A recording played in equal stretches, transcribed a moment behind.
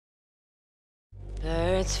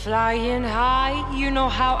Birds flying high, you know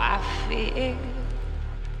how I feel.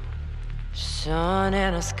 Sun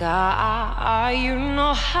in the sky, you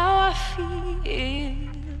know how I feel.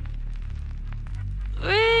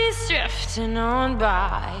 Breeze drifting on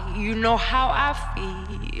by, you know how I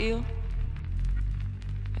feel.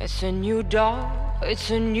 It's a new dawn,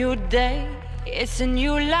 it's a new day, it's a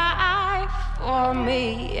new life for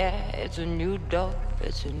me. Yeah, it's a new dawn,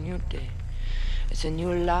 it's a new day, it's a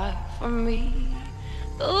new life for me.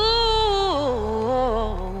 Ooh,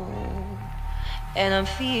 and I'm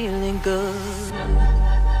feeling good.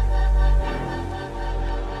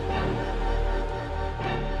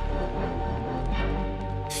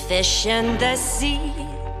 Fish in the sea,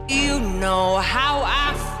 you know how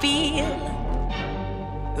I feel.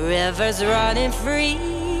 Rivers running free,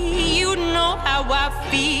 you know how I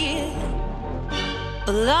feel.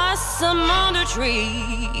 Blossom on the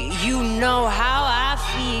tree, you know how I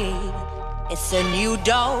feel. It's a new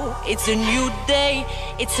dawn, it's a new day,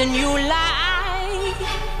 it's a new life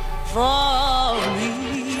for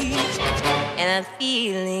me. And I'm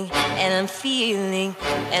feeling, and I'm feeling,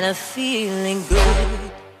 and I'm feeling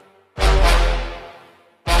good.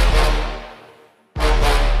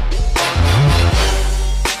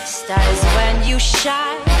 Stars when you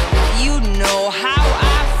shine, you know how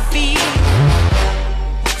I feel.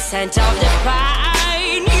 Scent of the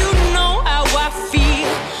pine, you know how I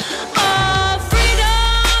feel. Oh,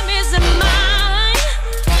 freedom is mine,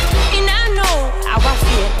 and I know how I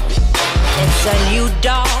feel. It's a new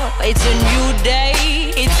dawn, it's a new day,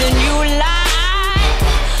 it's a new life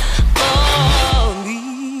for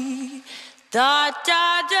me. Da da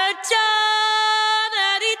da da.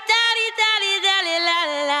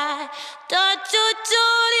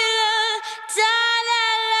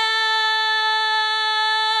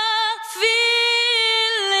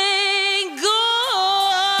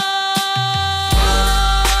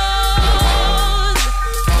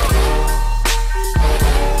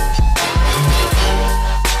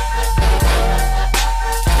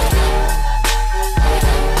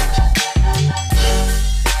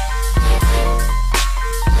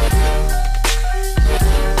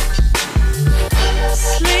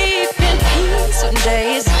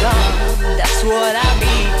 Day is gone, that's what I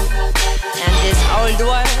mean. And this old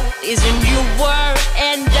world is a new world,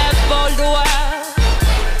 and that old world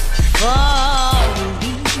for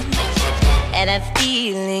me. And I'm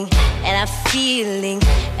feeling, and I'm feeling,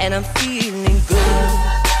 and I'm feeling good.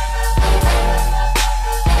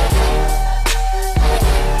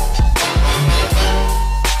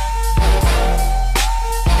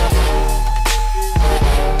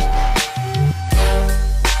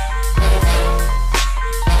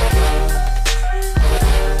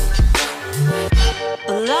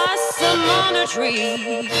 Blossom on the tree,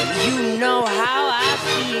 you know how I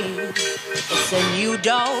feel. It's a new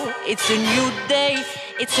dawn, it's a new day,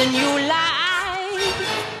 it's a new life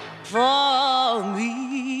for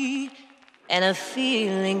me. And I'm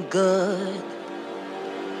feeling good.